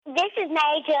This is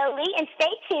Nya-Jolie, and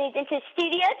stay tuned into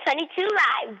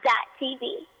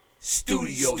Studio22Live.tv.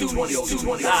 Studio 22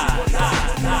 Live.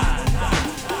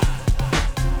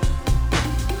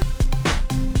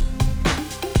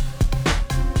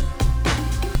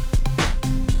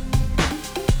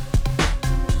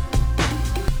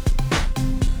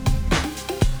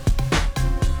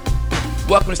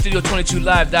 Welcome to Studio 22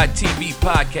 Live.tv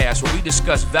podcast, where we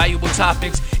discuss valuable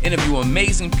topics, interview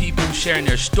amazing people sharing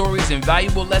their stories and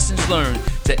valuable lessons learned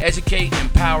to educate,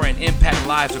 empower, and impact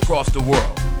lives across the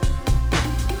world.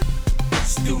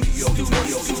 Studio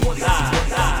 22 Live.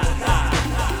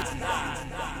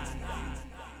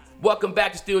 Welcome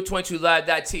back to Studio 22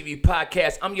 Live.tv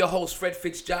podcast. I'm your host, Fred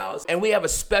Fitzgiles, and we have a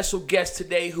special guest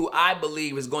today who I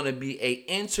believe is going to be an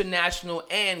international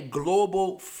and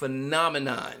global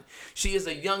phenomenon. She is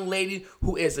a young lady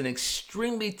who is an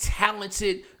extremely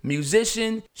talented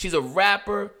musician. She's a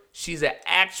rapper. She's an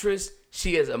actress.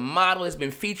 She is a model, has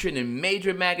been featured in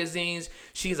major magazines.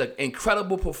 She's an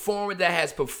incredible performer that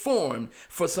has performed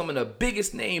for some of the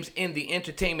biggest names in the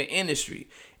entertainment industry.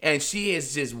 And she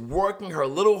is just working her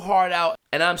little heart out.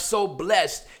 And I'm so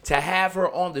blessed to have her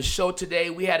on the show today.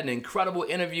 We had an incredible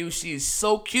interview. She is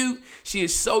so cute. She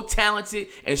is so talented.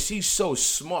 And she's so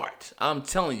smart. I'm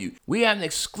telling you. We have an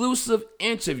exclusive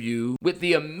interview with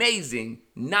the amazing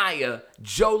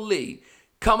Nya-Jolie.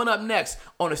 Coming up next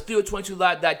on the Studio 22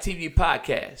 Live.tv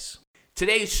podcast.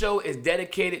 Today's show is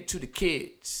dedicated to the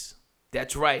kids.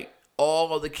 That's right,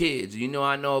 all of the kids. You know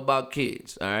I know about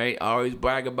kids, all right? I always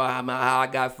brag about how I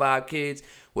got 5 kids.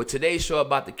 Well, today's show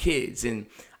about the kids, and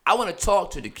I want to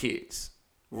talk to the kids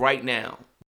right now.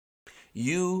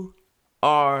 You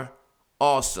are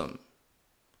awesome.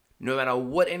 No matter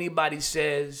what anybody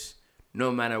says,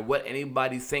 no matter what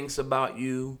anybody thinks about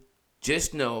you,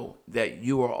 just know that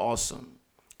you are awesome.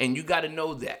 And you got to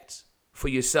know that for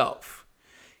yourself.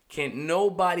 Can't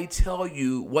nobody tell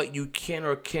you what you can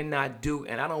or cannot do.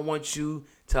 And I don't want you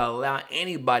to allow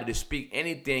anybody to speak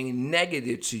anything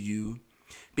negative to you,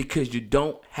 because you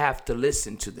don't have to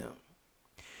listen to them.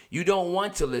 You don't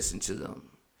want to listen to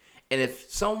them. And if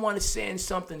someone is saying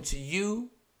something to you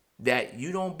that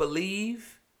you don't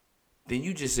believe, then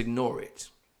you just ignore it.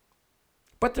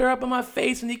 But they're up in my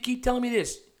face and they keep telling me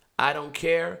this. I don't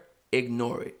care.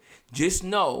 Ignore it. Just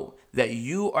know that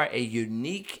you are a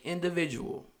unique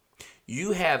individual.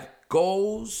 You have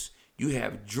goals, you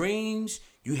have dreams,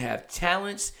 you have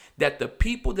talents that the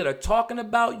people that are talking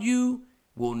about you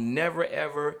will never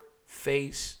ever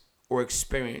face or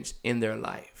experience in their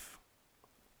life.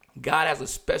 God has a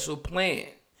special plan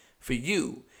for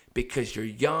you because you're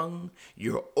young,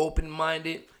 you're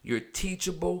open-minded, you're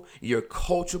teachable, you're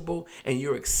coachable, and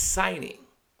you're exciting.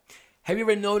 Have you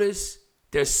ever noticed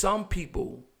there's some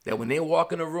people that when they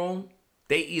walk in a room,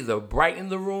 they either brighten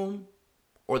the room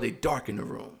or they darken the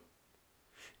room.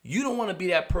 You don't want to be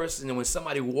that person that when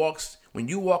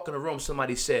you walk in a room,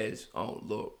 somebody says, oh,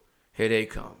 look, here they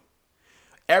come.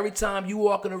 Every time you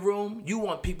walk in a room, you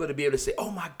want people to be able to say, oh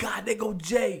my God, there go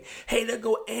Jay. Hey, there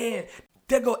go Ann.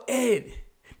 There go Ed.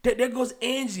 There goes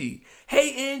Angie.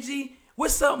 Hey, Angie.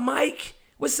 What's up, Mike?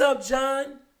 What's up,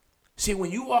 John? See,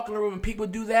 when you walk in a room and people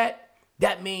do that,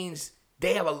 that means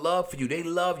they have a love for you. They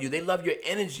love you. They love your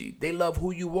energy. They love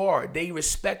who you are. They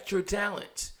respect your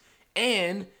talent.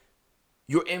 And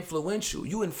you're influential.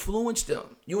 You influence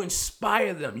them. You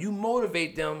inspire them. You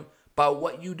motivate them by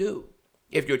what you do.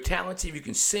 If you're talented, you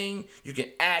can sing, you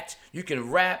can act, you can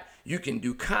rap, you can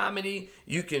do comedy,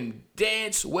 you can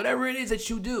dance, whatever it is that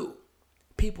you do.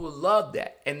 People love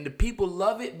that. And the people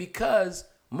love it because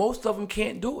most of them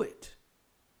can't do it.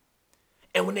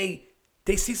 And when they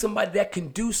see somebody that can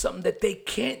do something that they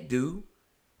can't do,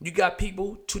 you got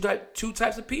people, two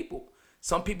types of people.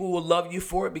 Some people will love you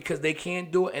for it because they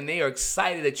can't do it and they are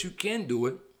excited that you can do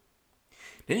it.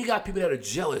 Then you got people that are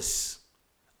jealous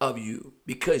of you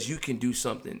because you can do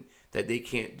something that they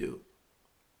can't do.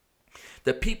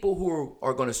 The people who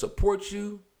are going to support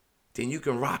you, then you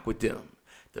can rock with them.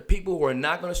 The people who are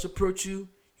not going to support you,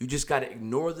 you just got to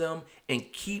ignore them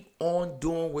and keep on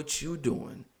doing what you're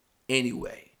doing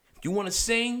anyway. You want to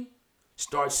sing?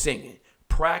 Start singing.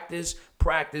 Practice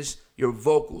your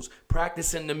vocals.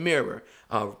 Practice in the mirror.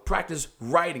 Practice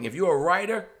writing. If you're a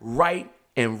writer, write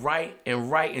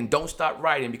and don't stop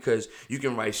writing, because you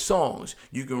can write songs.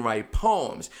 You can write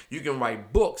poems. You can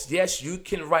write books. Yes, you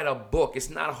can write a book.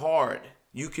 It's not hard.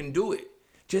 You can do it.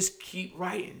 Just keep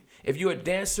writing. If you're a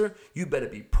dancer, you better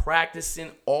be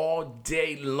practicing all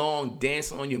day long,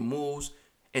 dancing on your moves,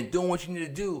 and doing what you need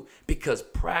to do, because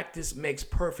practice makes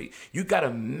perfect. You got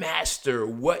to master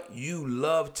what you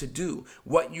love to do,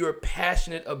 what you're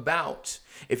passionate about.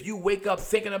 If you wake up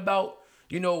thinking about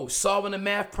solving a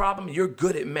math problem, you're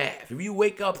good at math. If you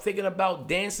wake up thinking about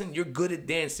dancing, you're good at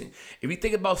dancing. If you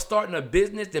think about starting a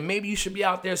business, then maybe you should be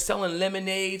out there selling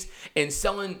lemonades and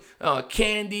selling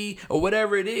candy or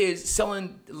whatever it is,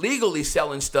 legally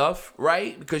selling stuff,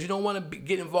 right? Because you don't want to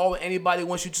get involved with anybody who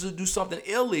wants you to do something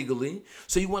illegally.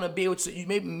 So you want to be able to,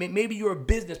 maybe you're a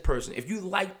business person. If you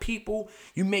like people,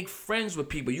 you make friends with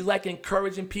people. You like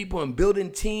encouraging people and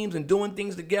building teams and doing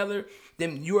things together,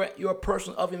 then you're a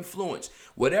person of influence.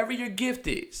 Whatever your gift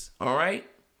is, all right?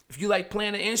 If you like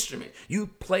playing an instrument, you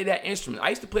play that instrument. I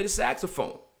used to play the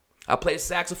saxophone. I played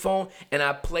saxophone, and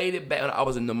I played it back. I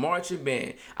was in the marching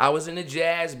band. I was in the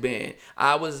jazz band.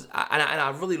 And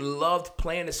I really loved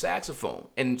playing the saxophone.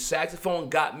 And saxophone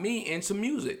got me into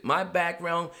music. My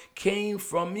background came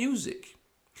from music.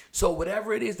 So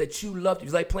whatever it is that you love, if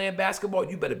you like playing basketball,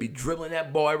 you better be dribbling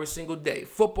that ball every single day.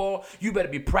 Football, you better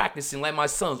be practicing like my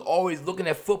son's, always looking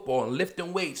at football and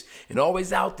lifting weights and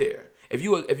always out there. If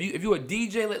you a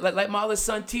DJ like my other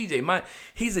son TJ,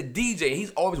 he's a DJ.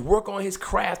 He's always working on his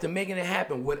craft and making it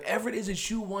happen. Whatever it is that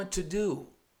you want to do,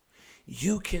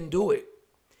 you can do it.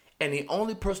 And the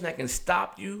only person that can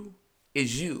stop you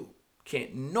is you.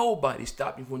 Can't nobody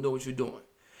stop you from doing what you're doing.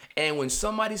 And when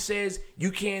somebody says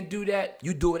you can't do that,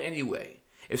 you do it anyway.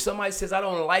 If somebody says I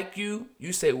don't like you,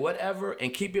 you say whatever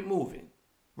and keep it moving,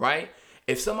 right?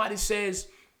 If somebody says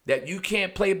that you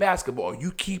can't play basketball,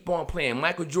 you keep on playing.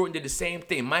 Michael Jordan did the same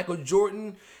thing. Michael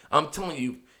Jordan, I'm telling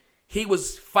you, he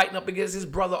was fighting up against his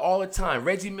brother all the time.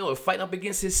 Reggie Miller fighting up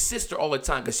against his sister all the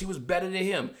time because she was better than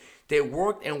him. They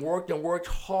worked and worked and worked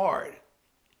hard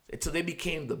until they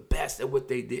became the best at what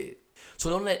they did. So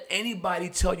don't let anybody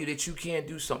tell you that you can't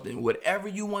do something. Whatever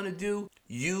you want to do,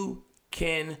 you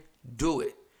can do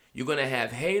it. You're going to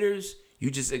have haters. You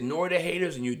just ignore the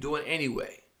haters and you do it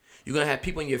anyway. You're going to have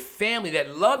people in your family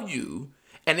that love you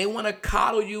and they want to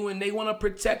coddle you and they want to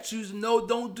protect you. No,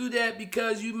 don't do that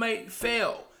because you might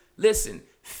fail. Listen,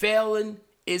 failing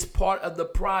is part of the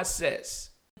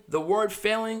process. The word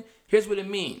failing, here's what it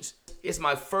means. It's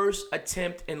my first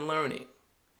attempt in learning.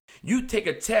 You take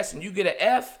a test and you get an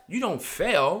F, you don't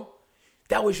fail.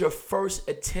 That was your first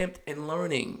attempt in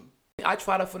learning. I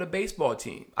tried out for the baseball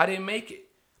team. I didn't make it.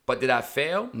 But did I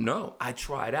fail? No, I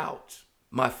tried out.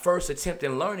 My first attempt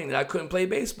in learning that I couldn't play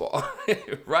baseball,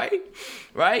 right?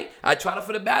 I tried out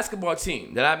for the basketball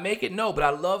team. Did I make it? No, but I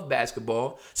love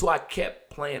basketball. So I kept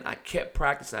playing. I kept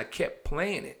practicing. I kept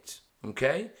playing it,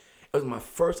 okay? It was my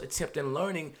first attempt in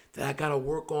learning that I got to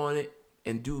work on it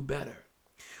and do better.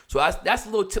 So that's a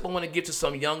little tip I want to give to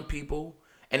some young people.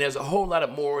 And there's a whole lot of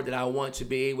more that I want to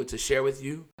be able to share with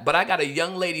you. But I got a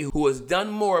young lady who has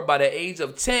done more by the age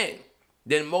of 10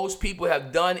 than most people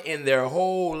have done in their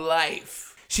whole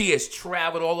life. She has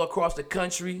traveled all across the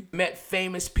country, met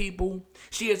famous people.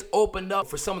 She has opened up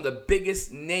for some of the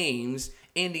biggest names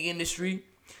in the industry.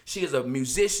 She is a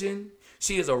musician.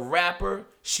 She is a rapper.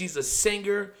 She's a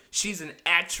singer. She's an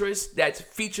actress that's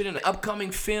featured in an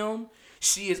upcoming film.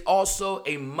 She is also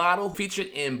a model featured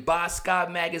in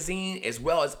Boscovs magazine as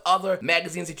well as other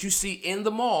magazines that you see in the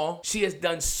mall. She has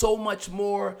done so much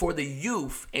more for the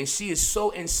youth and she is so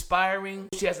inspiring.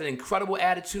 She has an incredible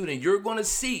attitude and you're going to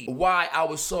see why I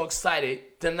was so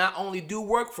excited to not only do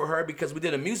work for her because we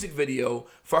did a music video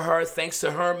for her thanks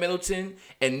to Herm Middleton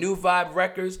and New Vibe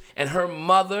Records and her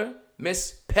mother,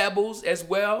 Miss Pebbles as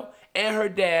well. And her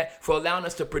dad for allowing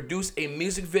us to produce a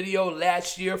music video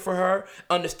last year for her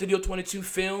under Studio 22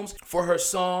 Films for her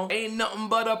song Ain't Nothing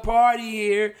But a Party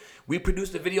Here. We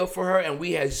produced a video for her and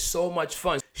we had so much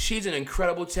fun. She's an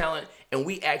incredible talent and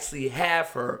we actually have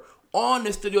her on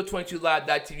the Studio 22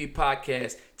 Live.tv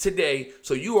podcast today.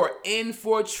 So you are in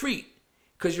for a treat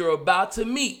because you're about to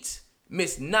meet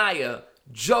Miss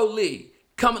Nya-Jolie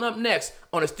coming up next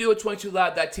on the Studio 22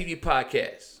 Live.tv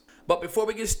podcast. But before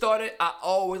we get started, I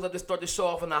always love to start the show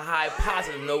off on a high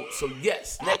positive note. So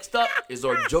yes, next up is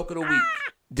our joke of the week.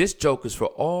 This joke is for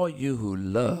all you who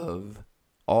love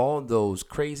all those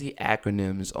crazy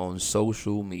acronyms on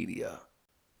social media.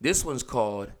 This one's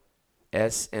called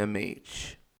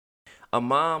SMH. A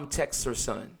mom texts her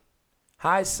son,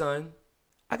 "Hi son,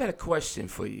 I got a question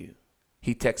for you."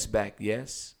 He texts back,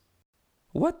 "Yes."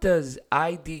 "What does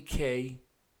IDK,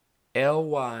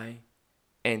 LY,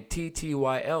 and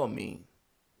TTYL mean?"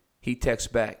 He texts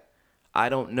back, "I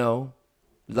don't know,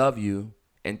 love you,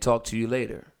 and talk to you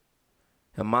later."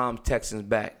 Her mom texts him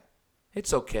back,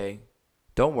 "It's okay,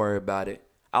 don't worry about it,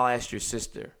 I'll ask your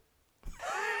sister."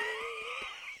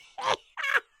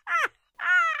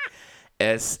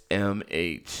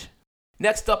 SMH.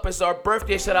 Next up is our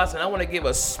birthday shout-outs, and I want to give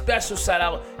a special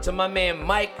shout-out to my man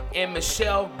Mike and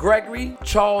Michelle Gregory,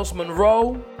 Charles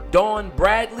Monroe, Dawn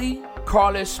Bradley,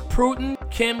 Carlos Pruden,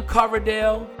 Kim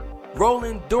Coverdale,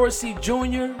 Roland Dorsey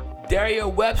Jr., Daria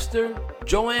Webster,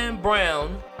 Joanne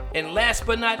Brown, and last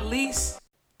but not least,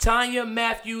 Tanya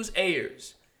Matthews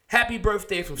Ayers. Happy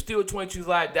birthday from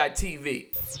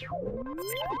Studio22Live.tv.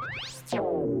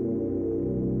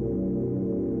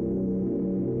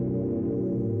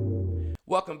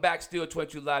 Welcome back,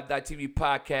 Studio22Live.tv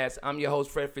podcast. I'm your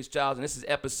host, Fred Fitzgerald, and this is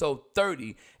episode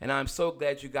 30, and I'm so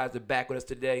glad you guys are back with us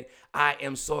today. I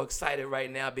am so excited right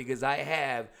now because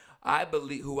I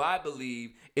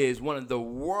believe is one of the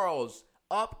world's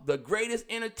the greatest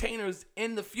entertainers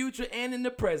in the future and in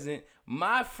the present.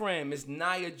 My friend, Miss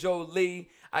Nya-Jolie.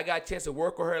 I got a chance to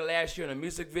work with her last year in a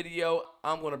music video.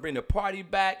 I'm going to bring the party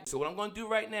back. So what I'm going to do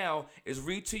right now is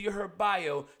read to you her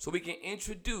bio so we can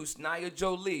introduce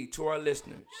Nya-Jolie to our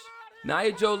listeners.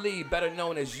 Nya-Jolie, better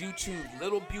known as YouTube's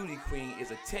Little Beauty Queen,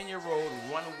 is a 10-year-old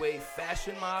runway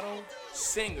fashion model,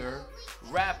 singer,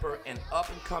 rapper, and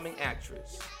up-and-coming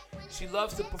actress. She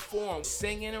loves to perform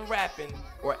singing and rapping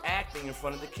or acting in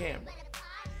front of the camera.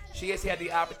 She has had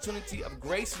the opportunity of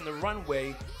gracing the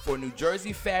runway for New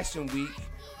Jersey Fashion Week,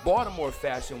 Baltimore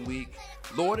Fashion Week,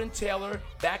 Lord & Taylor,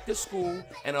 Back to School,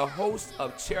 and a host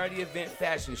of charity event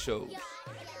fashion shows.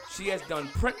 She has done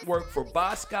print work for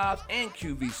Boscovs and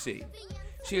QVC.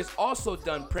 She has also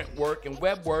done print work and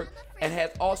web work and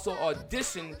has also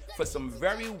auditioned for some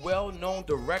very well-known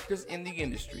directors in the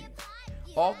industry.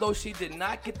 Although she did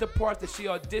not get the part that she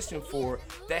auditioned for,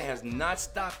 that has not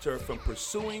stopped her from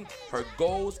pursuing her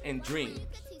goals and dreams.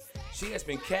 She has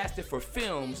been casted for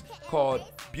films called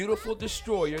Beautiful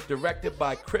Destroyer, directed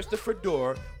by Christopher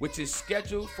Dorr, which is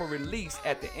scheduled for release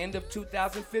at the end of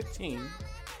 2015.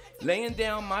 Laying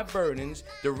Down My Burdens,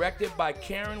 directed by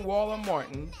Karen Waller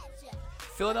Martin.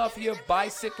 Philadelphia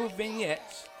Bicycle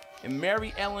Vignettes, and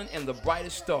Mary Ellen and the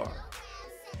Brightest Star.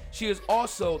 She is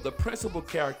also the principal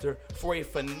character for a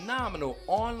phenomenal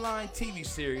online TV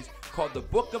series called The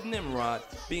Book of Nimrod,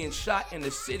 being shot in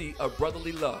the city of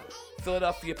brotherly love,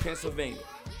 Philadelphia, Pennsylvania.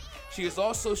 She has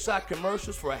also shot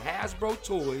commercials for Hasbro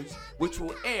Toys, which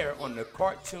will air on the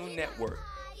Cartoon Network.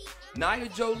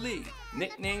 Nya-Jolie,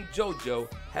 nicknamed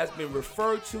JoJo, has been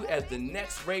referred to as the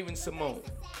next Raven-Symoné.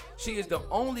 She is the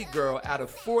only girl out of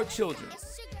 4 children.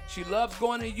 She loves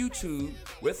going to YouTube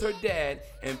with her dad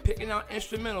and picking out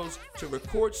instrumentals to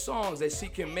record songs that she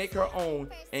can make her own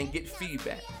and get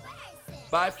feedback.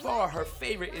 By far, her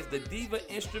favorite is the Diva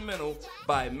instrumental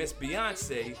by Miss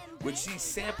Beyonce, which she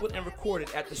sampled and recorded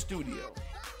at the studio.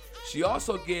 She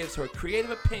also gives her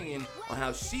creative opinion on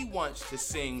how she wants to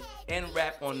sing and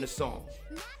rap on the song.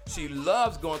 She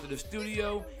loves going to the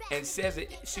studio and says that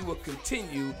she will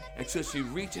continue until she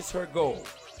reaches her goal.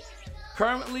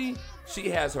 Currently, she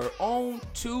has her own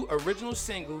 2 original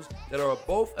singles that are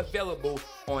both available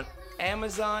on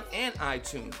Amazon and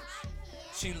iTunes.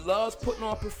 She loves putting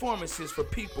on performances for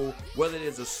people, whether it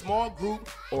is a small group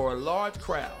or a large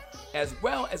crowd, as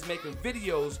well as making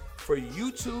videos for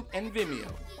YouTube and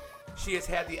Vimeo. She has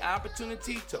had the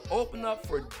opportunity to open up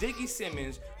for Diggy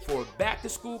Simmons for a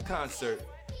back-to-school concert,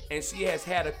 and she has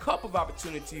had a couple of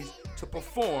opportunities to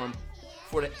perform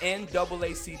for the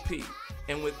NAACP.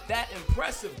 And with that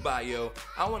impressive bio,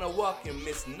 I want to welcome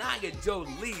Miss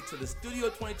Nya-Jolie to the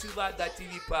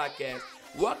Studio22Live.tv podcast.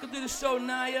 Welcome to the show,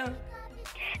 Nya.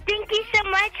 Thank you so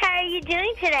much. How are you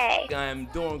doing today? I'm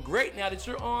doing great now that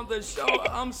you're on the show.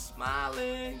 I'm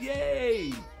smiling.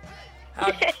 Yay.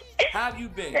 How have you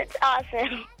been? That's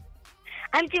awesome.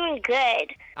 I'm doing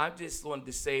good. I just wanted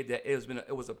to say that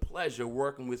it was a pleasure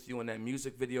working with you on that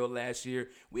music video last year.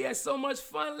 We had so much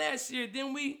fun last year,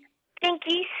 didn't we? Thank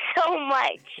you so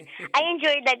much. I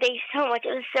enjoyed that day so much.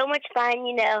 It was so much fun,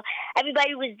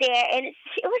 Everybody was there, and it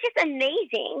was just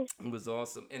amazing. It was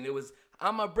awesome. And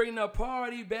I'm going to bring the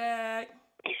party back.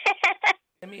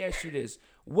 Let me ask you this.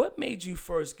 What made you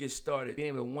first get started being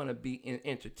able to want to be in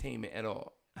entertainment at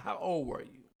all? How old were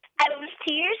you? I was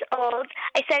 2 years old.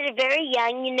 I started very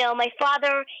young. My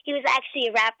father, he was actually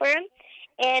a rapper.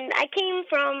 And I came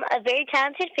from a very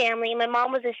talented family. My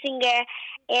mom was a singer,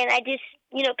 and I just,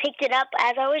 picked it up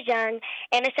as I was young.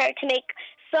 And I started to make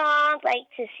songs, like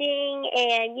to sing,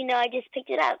 and, I just picked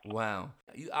it up. Wow.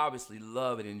 You obviously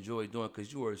love and enjoy doing it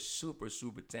because you are super,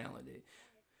 super talented.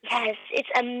 Yes, it's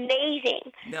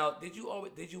amazing. Now, did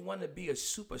you want to be a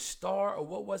superstar, or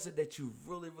what was it that you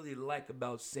really, really like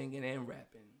about singing and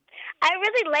rapping? I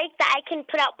really like that I can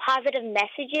put out positive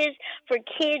messages for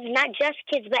kids, not just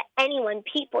kids, but anyone,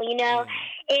 people, Yeah.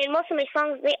 And most of my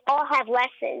songs, they all have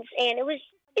lessons, and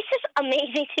it's just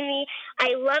amazing to me.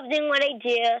 I love doing what I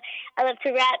do. I love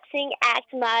to rap, sing,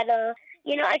 act, model.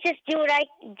 I just do what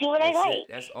I like.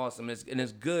 That's awesome. And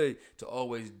it's good to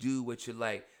always do what you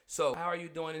like. So, how are you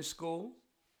doing in school?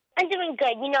 I'm doing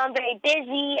good. I'm very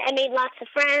busy. I made lots of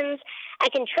friends. I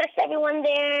can trust everyone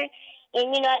there.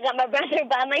 And, I got my brother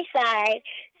by my side.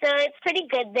 So it's pretty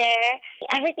good there.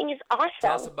 Everything is Tell us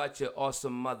awesome. about your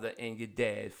awesome mother and your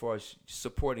dad for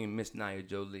supporting Miss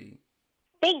Nya-Jolie.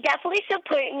 They definitely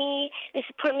support me. They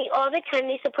support me all the time.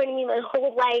 They supported me my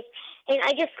whole life. And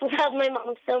I just love my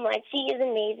mom so much. She is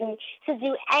amazing. She'll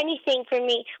do anything for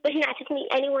me. But not just me,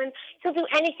 anyone. She'll do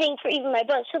anything for even my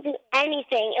brother. She'll do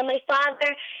anything. And my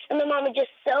father and my mom are just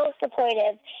so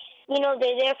supportive.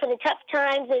 They're there for the tough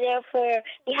times. They're there for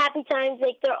the happy times.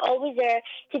 Like, they're always there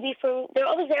they're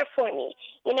always there for me.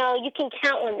 You can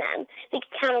count on them. They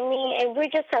can count on me. And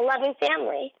we're just a loving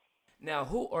family. Now,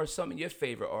 who are some of your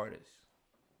favorite artists?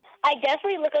 I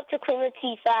definitely look up to Queen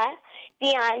Latifah,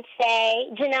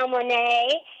 Beyonce, Janelle Monáe,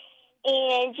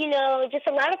 and, just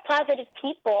a lot of positive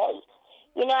people.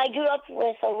 I grew up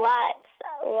with lots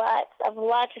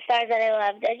of stars that I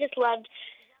loved. I just loved,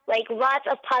 like, lots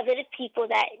of positive people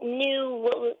that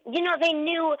knew they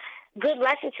knew good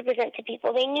lessons to present to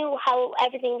people. They knew how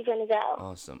everything was going to go.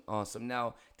 Awesome, awesome.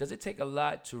 Now, does it take a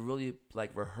lot to really, like,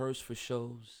 rehearse for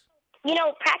shows?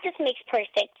 Practice makes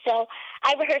perfect. So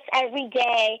I rehearse every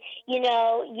day. You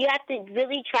have to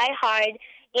really try hard.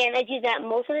 And I do that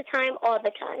most of the time, all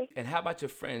the time. And how about your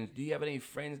friends? Do you have any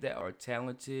friends that are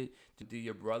talented? Do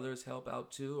your brothers help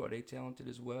out too? Are they talented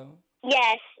as well?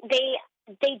 Yes, they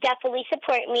definitely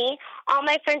support me. All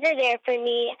my friends are there for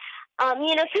me.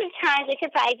 Sometimes I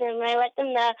surprise them and I let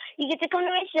them know you get to come to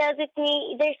my shows with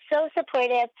me. They're so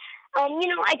supportive.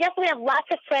 I definitely have lots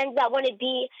of friends that want to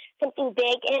be something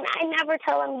big, and I never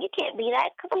tell them you can't be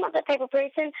that because I'm not that type of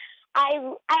person. I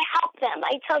help them.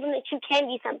 I tell them that you can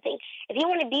be something. If you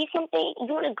want to be something,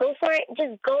 you want to go for it,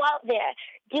 just go out there.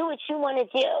 Do what you want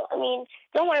to do. I mean,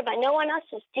 don't worry about no one else.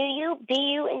 Just do you, be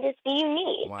you, and just be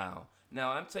unique. Wow.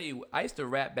 Now, I'm telling you, I used to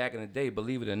rap back in the day,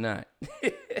 believe it or not.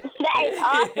 That is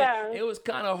awesome. It was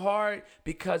kind of hard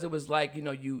because it was like,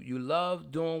 you love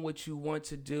doing what you want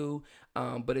to do,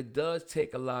 but it does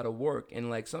take a lot of work. And,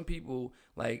 like, some people,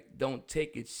 like, don't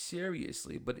take it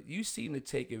seriously, but you seem to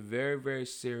take it very, very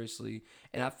seriously.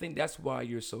 And I think that's why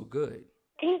you're so good.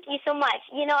 Thank you so much.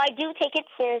 I do take it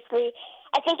seriously.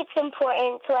 I think it's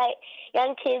important to let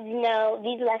young kids know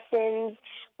these lessons.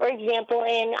 For example,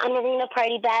 in I'm Arena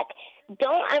Party Back,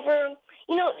 don't ever,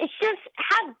 it's just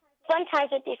have fun times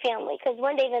with your family because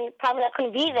one day they're probably not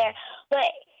going to be there. But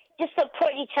just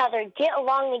support each other, get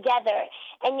along together,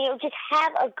 and, just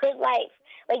have a good life.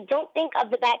 Like, don't think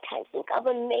of the bad times. Think of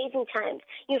amazing times.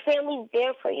 Your family's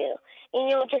there for you.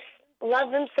 And, just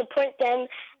love them, support them,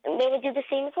 and they will do the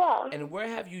same as well. And where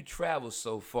have you traveled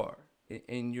so far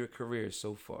in your career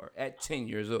so far at 10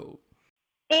 years old?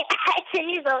 At 10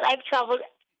 years old, I've traveled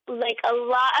like a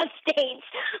lot of states.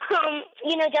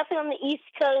 Definitely on the East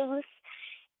Coast,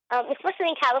 especially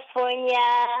in California,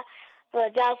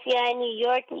 Philadelphia, New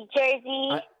York, New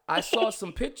Jersey. I saw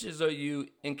some pictures of you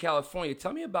in California.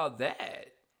 Tell me about that.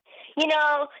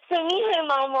 So me and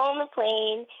my mom were on the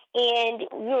plane, and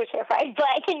we were terrified, but,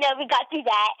 we got through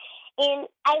that. And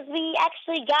as we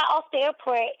actually got off the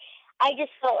airport, I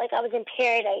just felt like I was in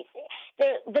paradise.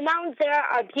 The mountains there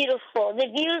are beautiful. The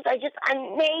views are just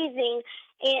amazing.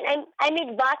 And I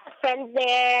made lots of friends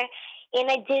there. And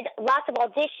I did lots of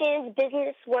auditions,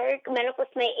 business work, met up with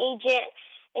my agent.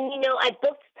 And, I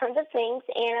booked tons of things.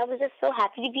 And I was just so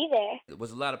happy to be there. There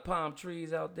was a lot of palm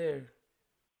trees out there.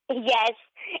 Yes.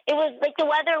 It was like the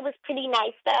weather was pretty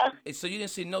nice, though. So you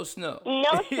didn't see no snow?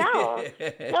 No snow.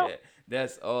 Nope.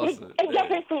 That's awesome. It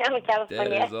doesn't snow in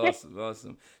California. That is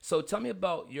awesome. So tell me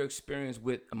about your experience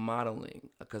with modeling,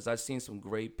 because I've seen some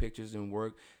great pictures and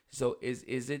work. So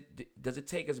does it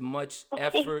take as much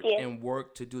effort and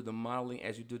work to do the modeling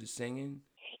as you do the singing?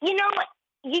 You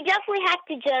definitely have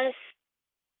to just,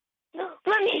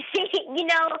 let me see,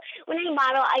 when I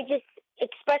model, I just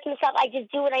express myself. I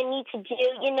just do what I need to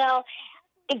do,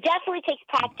 It definitely takes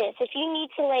practice. If you need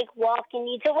to, like, walk, you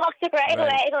need to walk the right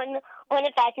way on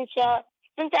a fashion show.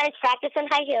 Sometimes practice on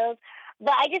high heels.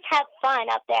 But I just have fun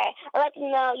up there. I let them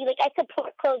know, I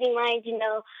support clothing lines,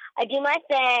 I do my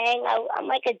thing. I'm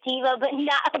like a diva, but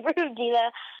not a rude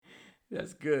diva.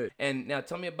 That's good. And now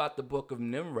tell me about the Book of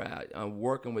Nimrod,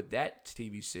 working with that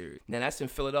TV series. Now, that's in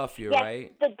Philadelphia,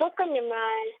 right? The Book of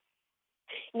Nimrod.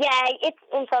 Yeah, it's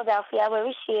in Philadelphia where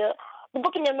we shoot. The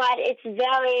Book of Nimrod, it's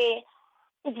very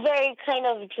kind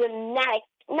of dramatic.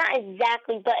 Not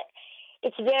exactly, but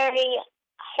it's very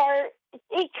hard.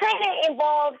 It kind of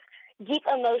involves deep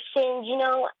emotions,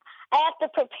 I have to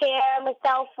prepare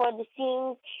myself for the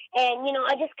scenes, and,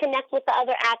 I just connect with the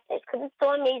other actors because it's so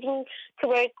amazing to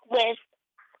work with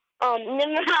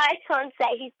Nimrod on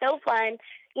set. He's so fun,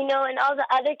 and all the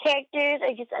other characters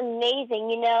are just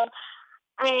amazing.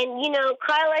 And,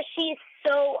 Carla, she's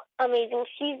so amazing.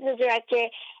 She's the director,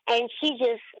 and she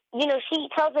just, she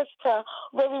tells us to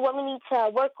really what we need to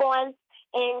work on,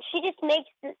 and she just makes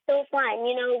it so fun.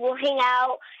 We'll hang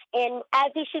out, and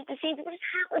as we shoot the scenes, we'll just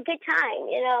have a good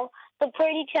time,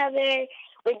 support each other,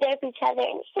 we're there for each other,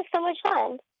 and it's just so much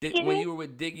fun. When you were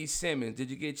with Diggy Simmons, did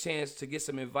you get a chance to get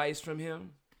some advice from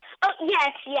him? Oh,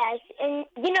 yes. And,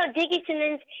 Diggy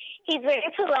Simmons, he's very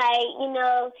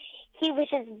polite. He was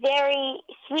just very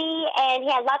sweet, and he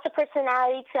had lots of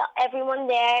personality to everyone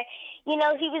there. He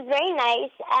was very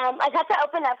nice. I got to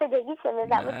open up for Diggy Simmons.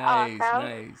 That was awesome.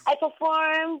 Nice. I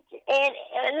performed, and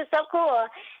it was so cool.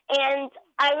 And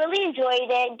I really enjoyed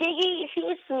it. Diggy, he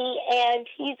was sweet, and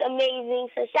he's amazing.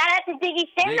 So shout out to Diggy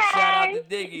Simmons. Big shout out to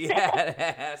Diggy.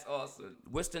 That's awesome.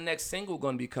 What's the next single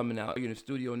going to be coming out? Are you in the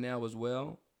studio now as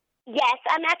well? Yes,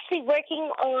 I'm actually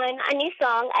working on a new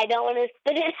song. I don't want to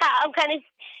spit it out. I'm kind of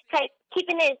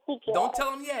keeping it a secret. Don't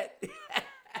tell them yet.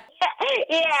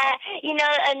 Yeah,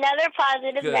 another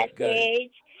positive message. Good.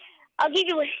 I'll give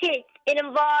you a hint. It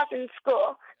involves in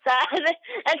school. So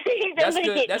that's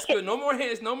good. That's good. No more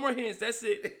hints. That's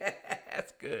it.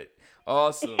 That's good.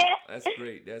 Awesome.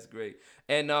 That's great.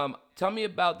 And tell me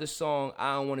about the song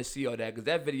I Don't Want to See All That, because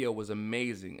that video was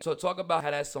amazing. So talk about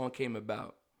how that song came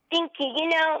about. Thank you.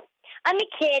 I'm a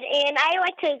kid, and I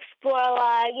like to explore a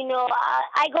lot.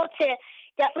 I go to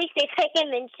definitely states like I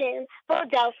mentioned,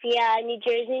 Philadelphia, New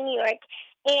Jersey, New York.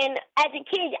 And as a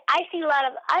kid, I see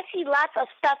lots of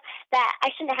stuff that I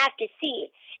shouldn't have to see.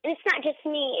 And it's not just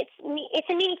me. It's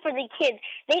a meaning for the kids.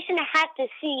 They shouldn't have to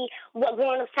see what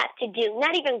grown-ups have to do.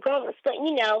 Not even grown-ups, but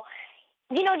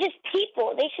just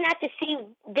people. They shouldn't have to see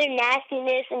their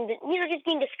nastiness and, just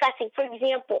being disgusting. For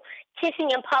example, kissing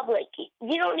in public.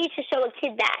 You don't need to show a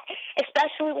kid that,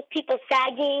 especially with people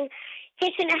sagging. They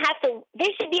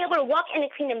should be able to walk in a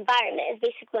clean environment, is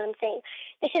basically what I'm saying.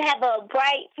 They should have a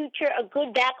bright future, a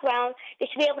good background. They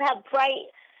should be able to have bright,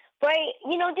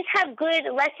 just have good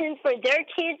lessons for their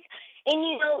kids.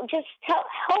 And,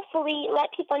 hopefully let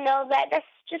people know that that's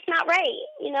just not right.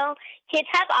 Kids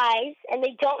have eyes, and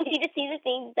they don't need to see the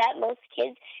things that most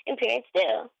kids and parents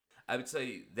do. I would tell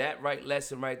you, that right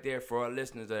lesson right there for our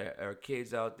listeners, our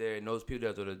kids out there, and those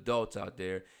people that are adults out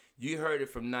there. You heard it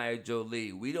from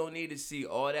Nya-Jolie. We don't need to see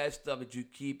all that stuff that you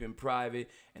keep in private.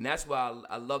 And that's why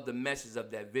I love the message of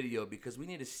that video, because we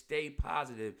need to stay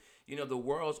positive. The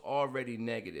world's already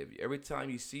negative. Every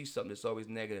time you see something, it's always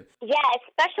negative. Yeah,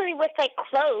 especially with,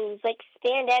 clothes, like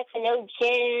spandex and no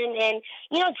gym. And,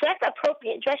 dress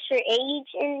appropriate. Dress your age.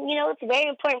 And, it's very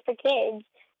important for kids,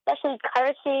 especially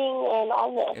cursing and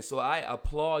all this. And so I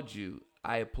applaud you.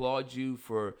 I applaud you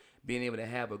for being able to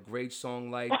have a great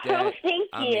song like that. Thank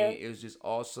you. Mean, it was just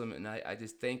awesome, and I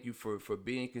just thank you for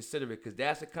being considerate, because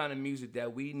that's the kind of music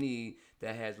that we need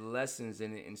that has lessons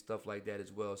in it and stuff like that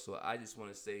as well. So I just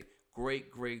want to say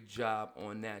great job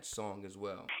on that song as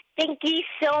well. Thank you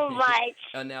so much.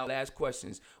 And now, last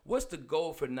questions. What's the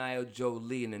goal for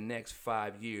Nya-Jolie in the next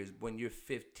 5 years when you're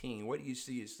 15? Where do you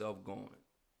see yourself going?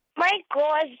 My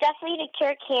goal is definitely to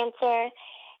cure cancer.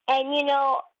 And,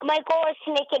 my goal is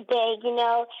to make it big,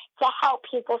 to help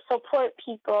people, support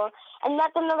people, and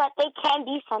let them know that they can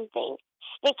be something.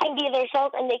 They can be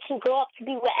themselves, and they can grow up to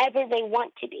be whatever they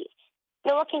want to be.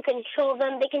 No one can control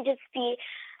them. They can just be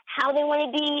how they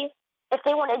want to be. If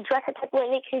they want to dress a type of way,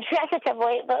 they can dress a type of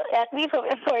way, but that's me from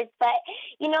sports. But,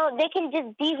 they can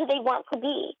just be who they want to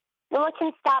be. No one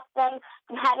can stop them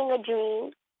from having a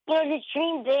dream. Just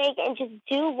dream big and just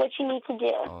do what you need to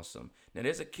do. Awesome. Now,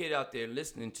 there's a kid out there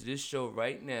listening to this show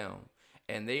right now,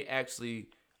 and they actually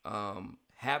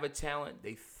have a talent.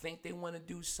 They think they want to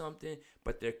do something,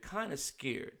 but they're kind of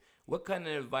scared. What kind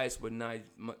of advice would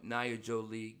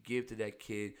Nya-Jolie give to that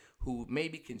kid who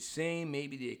maybe can sing,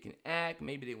 maybe they can act,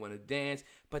 maybe they want to dance,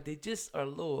 but they just are a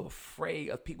little afraid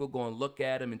of people going to look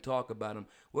at them and talk about them?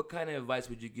 What kind of advice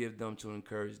would you give them to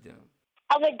encourage them?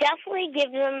 I would definitely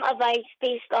give them advice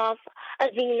based off of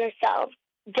being yourself.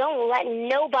 Don't let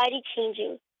nobody change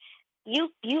you.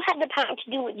 You have the power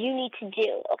to do what you need to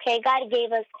do, okay? God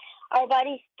gave us our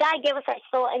bodies. God gave us our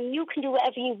soul, and you can do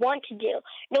whatever you want to do.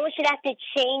 No one should have to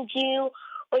change you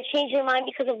or change your mind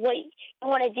because of what you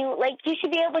want to do. You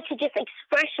should be able to just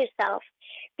express yourself.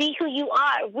 Be who you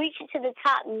are. Reach it to the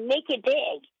top. Make it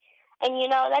big.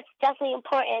 And, that's definitely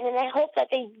important. And I hope that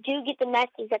they do get the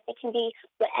message that they can be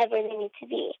whatever they need to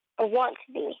be or want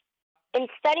to be. And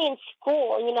study in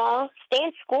school, Stay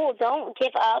in school. Don't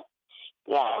give up.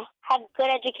 Yeah, have good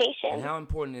education. And how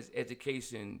important is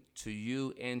education to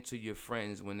you and to your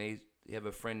friends when they you have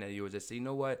a friend that yours that say, you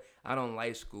know what, I don't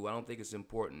like school. I don't think it's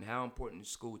important. How important is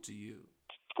school to you?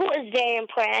 School is very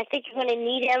important. I think you're going to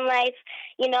need it in life.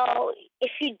 You know,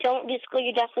 if you don't do school,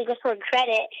 you're definitely going to regret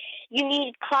it. You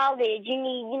need college. You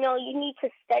need to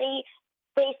study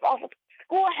based off of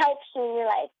school helps you in your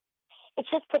life. It's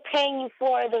just preparing you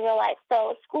for the real life.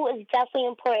 So school is definitely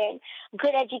important.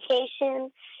 Good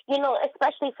education,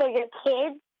 especially for your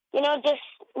kids. Just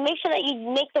make sure that you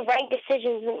make the right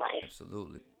decisions in life.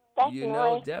 Absolutely.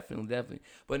 Definitely. Definitely.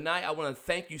 But Nya, I want to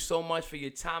thank you so much for your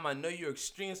time. I know you're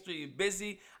extremely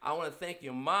busy. I want to thank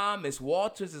your mom, Miss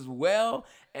Walters, as well.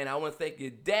 And I want to thank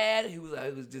your dad. He was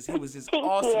just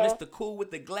awesome. Mr. Cool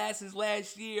with the glasses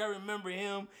last year. I remember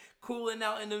him cooling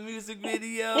out in the music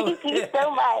video. Thank you so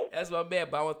much. That's my man.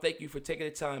 But I want to thank you for taking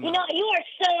the time. You are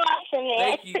so awesome,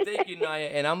 man. Thank you,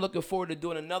 Nya. And I'm looking forward to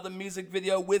doing another music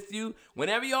video with you.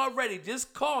 Whenever y'all ready,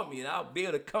 just call me and I'll be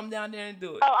able to come down there and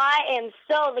do it. Oh, I am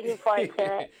so looking forward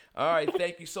to it. All right,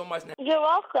 thank you so much. You're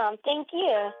welcome. Thank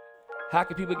you. How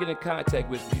can people get in contact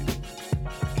with you?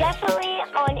 Definitely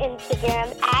on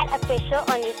Instagram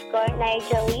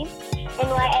 @official_Nya-Jolie,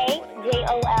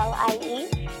 Nya-Jolie.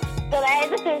 So that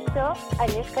is official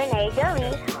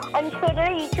 _Nya-Jolie. On Twitter,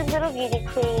 YouTube Little Beauty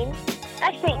Queen.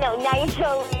 Actually, no,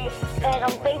 Nya-Jolie. And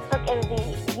on Facebook is the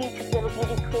YouTube Little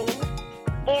Beauty Queen.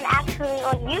 And actually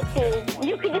on YouTube,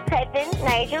 you can just type in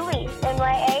Nya-Jolie,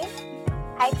 Nya-Jolie.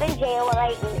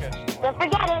 Don't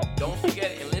forget it. Don't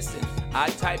forget it. And listen, I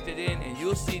typed it in, and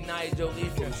you'll see Nya-Jolie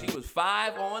from she was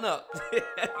 5 on up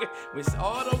with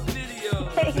all those videos.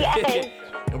 Yes.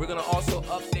 And we're gonna also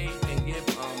update and give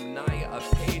Nya a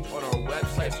page on our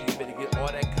website, so you better get all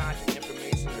that content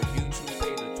information, her YouTube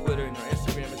page, her Twitter, and her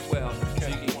Instagram as well, so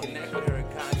you can connect with her and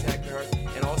contact her,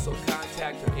 and also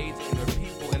contact her agent and her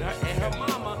people and her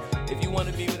mama if you want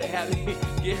to be able to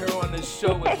get her on the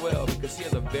show as well, because she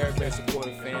has a very, very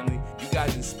supportive family. You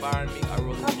guys inspire me. I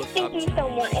really look up to you so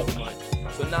much.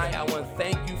 So Nya, I want to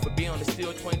thank you for being on the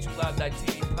Studio 22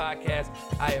 Live.TV podcast.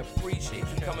 I appreciate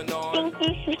you coming on.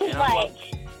 Thank you so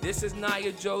much. This is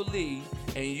Nya-Jolie,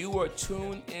 and you are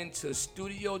tuned into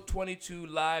Studio 22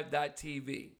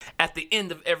 Live.TV. At the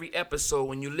end of every episode,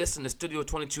 when you listen to Studio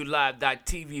 22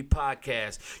 Live.TV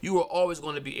podcast, you are always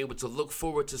going to be able to look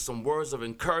forward to some words of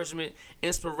encouragement,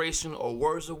 inspiration, or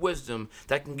words of wisdom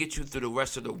that can get you through the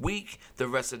rest of the week, the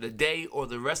rest of the day, or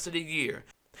the rest of the year.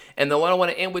 And the one I want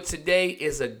to end with today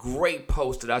is a great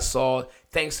post that I saw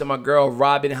thanks to my girl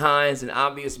Robin Hines and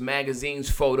Obvious Magazine's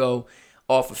photo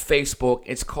off of Facebook.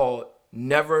 It's called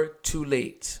Never Too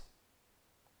Late.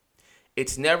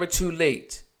 It's never too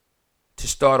late to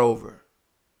start over,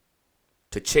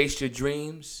 to chase your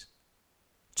dreams,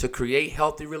 to create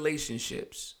healthy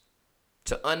relationships,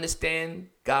 to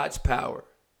understand God's power,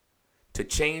 to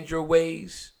change your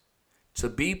ways, to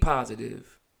be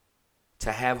positive,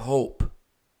 to have hope,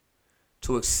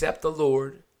 to accept the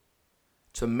Lord,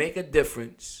 to make a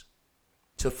difference,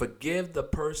 to forgive the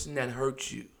person that hurt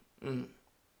you,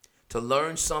 to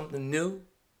learn something new,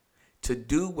 to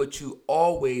do what you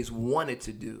always wanted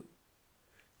to do,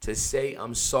 to say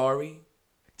I'm sorry,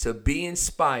 to be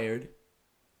inspired,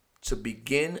 to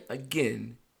begin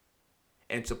again,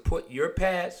 and to put your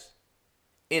past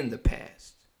in the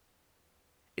past.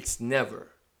 It's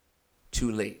never too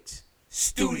late.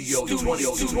 Studio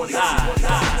 22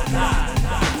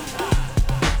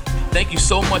 Thank you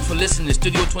so much for listening to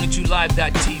Studio 22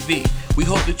 Live.TV. We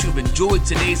hope that you've enjoyed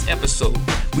today's episode.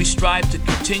 We strive to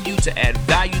continue to add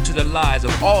value to the lives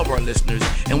of all of our listeners,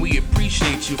 and we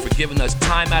appreciate you for giving us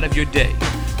time out of your day.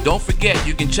 Don't forget,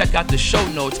 you can check out the show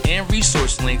notes and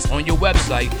resource links on your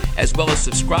website, as well as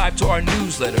subscribe to our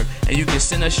newsletter, and you can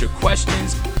send us your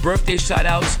questions, birthday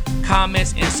shout-outs,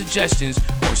 comments, and suggestions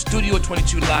on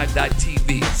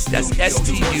Studio22Live.TV. That's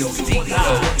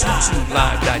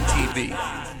STUDIO22Live.TV.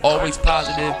 Always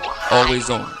positive, always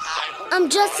on. I'm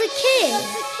just a kid.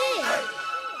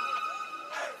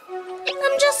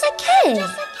 I'm just a kid.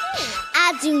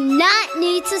 I do not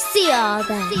need to see all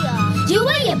that. You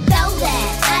where your belt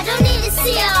at? I don't need to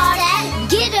see all that.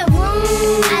 Get a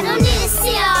room. I don't need to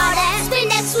see all that. Spend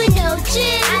that with no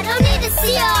chin. I don't need to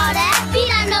see all that.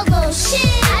 Beat on no bullshit.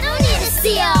 I don't need to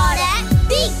see all that.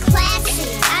 Be classy.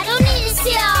 I don't need to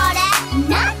see all that.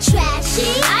 Not trashy.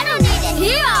 I don't need to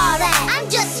hear all that. I'm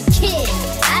just a kid.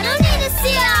 I don't need to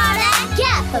see all that.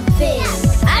 God forbid.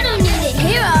 I don't need to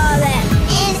hear all that.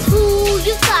 And who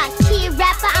you thought? Kid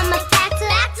rapper, I'm a factor.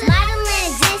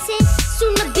 Modeling and dancing.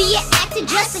 Soon to be an actor,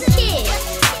 just a kid.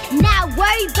 Not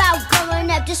worried about growing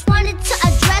up. Just wanted to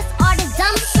address all the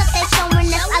dumb stuff that's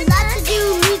showing up. I love to do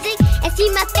music and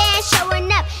see my fans showing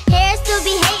up. Hair still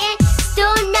be hating.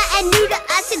 Still nothing new to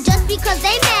us. And just because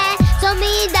they mad, don't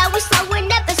mean that we slow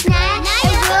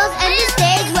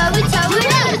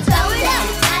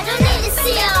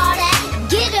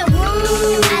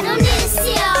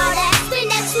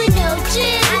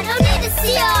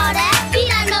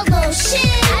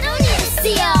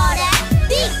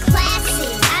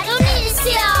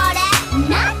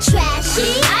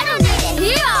trashy. I don't need to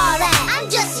hear all that. I'm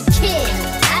just a kid.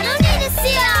 I don't need to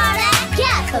see all that.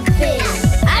 God forbid.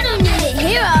 I don't need to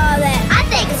hear all that. I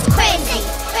think it's crazy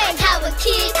how a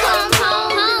kid come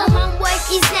home with the homework,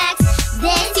 his snacks,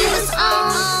 then he was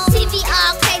on TV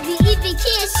all crazy, even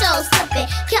kids shows slipping.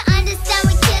 Can't understand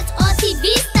when kids on TV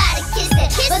started kissing.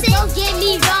 But don't get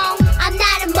me wrong, I'm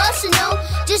not emotional.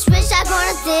 Just wish I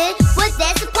grown did what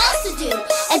they're supposed to do.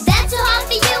 If that's too hard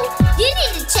for you, you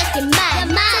need to check your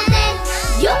mind. So then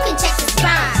you can check the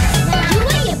spine. You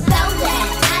ain't your belt that.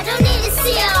 I don't need to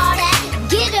see all that.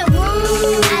 Get a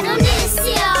room. I don't need to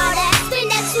see all that. Spin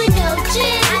that with no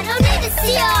gym. I don't need to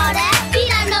see all that.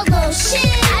 Beat on no little shit.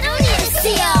 I don't need to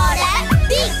see all that.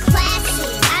 Be classy.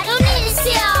 I don't need to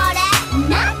see all that.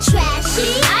 Not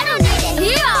trashy. I don't need to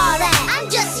hear all that. I'm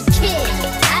just a kid.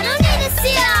 I don't need to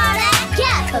see all that.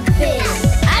 God forbid.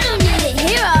 I don't need to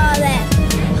hear all that.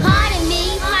 Pardon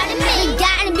me. It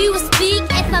gotta be with speak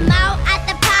if I'm out at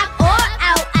the park or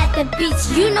out at the beach.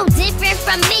 You know different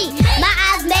from me. My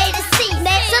eyes made to see.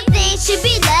 Some things should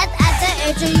be left at the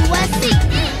edge of USC.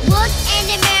 Look in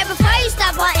the mirror before you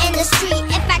stop on in the street.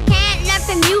 If I can't learn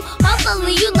from you,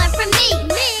 hopefully you learn from me.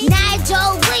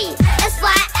 Nya-Jolie, as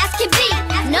fly as can be.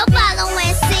 No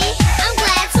following C. I'm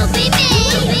glad to be me.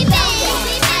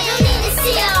 I don't need to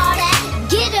see all that.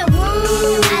 Get a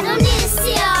room. I don't need to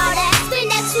see all that.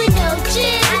 Spin that with no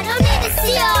gym. I don't need to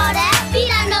see all that. Beat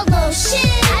on no little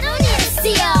shit. I don't need to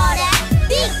see all that.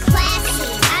 Be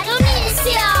classy. I don't need to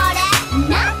see all that.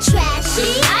 Not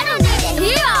trashy. I don't need to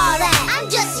hear all that. I'm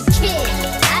just a kid.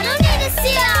 I don't need to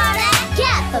see all that.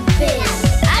 God forbid.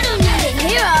 I don't need to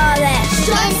hear all that.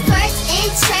 Short skirts in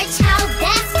church, how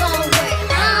that's gon' work?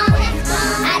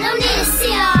 I don't need to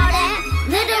see all that.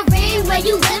 Little ring where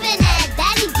you living at.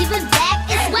 Daddy giving back.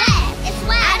 It's whack.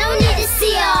 I don't need to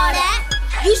see all that.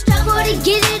 You struggle to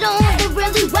get it on, but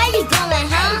really where you going,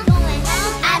 huh?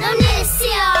 I don't need to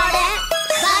see all that.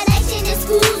 Violation in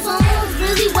school zones,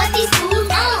 really what these schools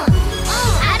on.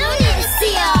 I don't need to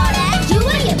see all that. You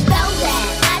ain't your belt that.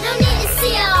 I don't need to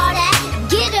see all that.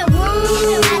 Get a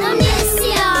room. I don't need to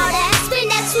see all that. Spin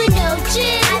that with no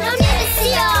gym. I don't need to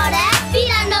see all that. Beat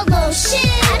on no little shit.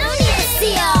 I don't need to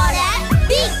see all that.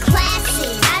 Be classy.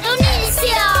 I don't need to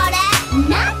see all that.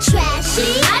 Not trashy.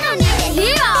 I don't need to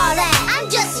hear all that. I'm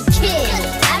just a kid.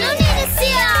 I don't need to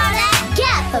see all that.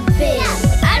 God forbid.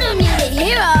 I don't need to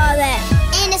hear all